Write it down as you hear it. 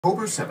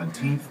October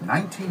 17th,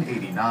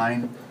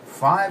 1989,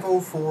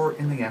 5:04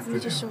 in the afternoon.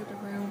 Just showed the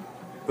room.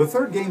 The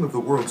third game of the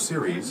World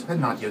Series had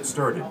not yet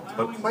started,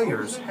 but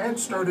players had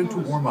started to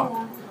warm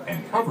up,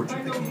 and coverage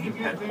of the game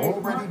had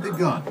already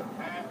begun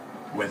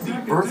when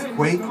the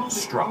earthquake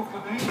struck.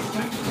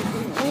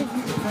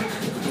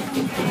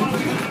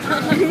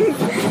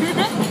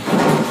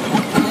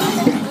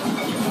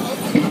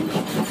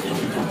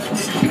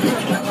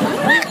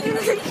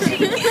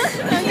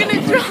 I'm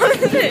gonna drop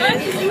it. I'm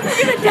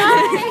gonna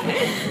die.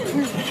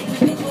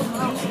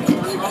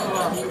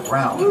 The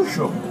ground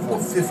shook for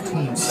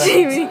 15 seconds.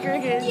 Jimmy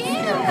Cricket.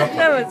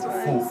 That was The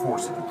fun. full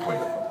force of the quake,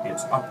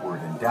 its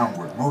upward and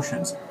downward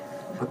motions.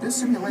 But this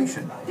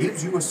simulation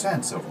gives you a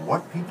sense of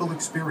what people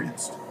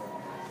experienced.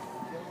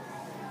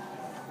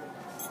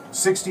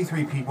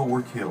 63 people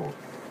were killed,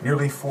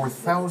 nearly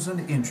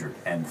 4,000 injured,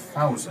 and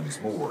thousands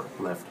more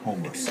left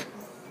homeless.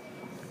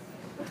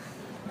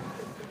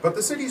 But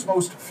the city's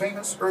most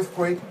famous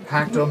earthquake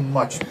packed a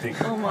much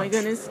bigger Oh my punch.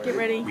 goodness, get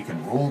ready. We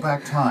can roll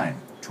back time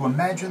to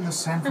imagine the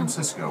San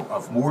Francisco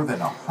of more than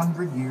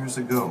 100 years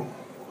ago.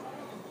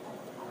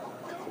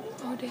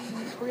 Oh dang,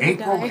 we're gonna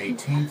April die.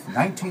 18th,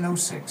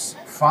 1906,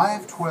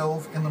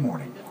 5:12 in the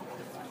morning.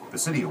 The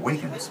city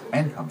awakens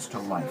and comes to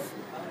life.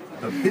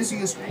 The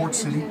busiest port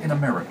city in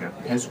America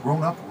has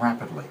grown up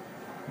rapidly,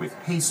 with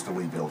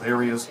hastily built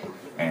areas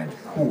and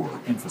poor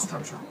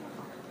infrastructure.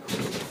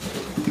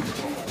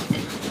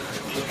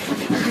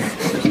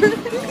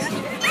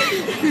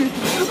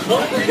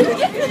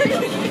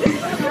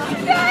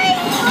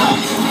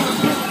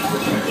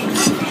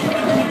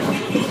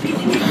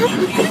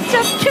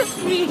 Just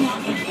kiss me.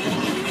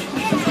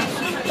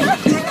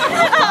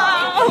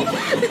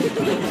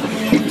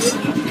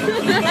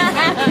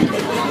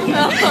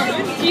 Oh,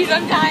 jeez,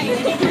 I'm dying.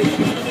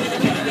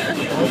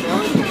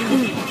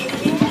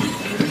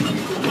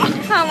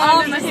 How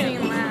long does this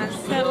thing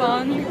last? That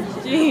long?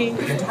 Jeez.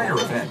 The entire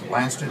event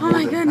lasted Oh more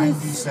my than goodness.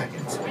 90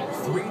 seconds,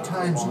 3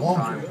 times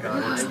longer than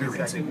we're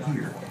experiencing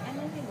here.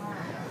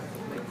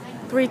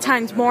 3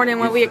 times more than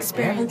what we If the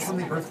damage experienced. from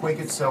the earthquake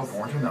itself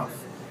weren't enough,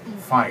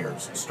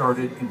 fires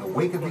started in the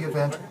wake of the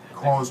event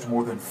caused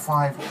more than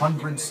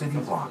 500 city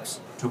blocks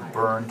to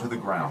burn to the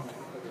ground.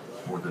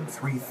 More than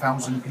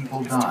 3,000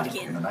 people died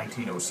in the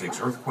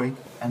 1906 earthquake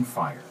and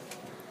fire.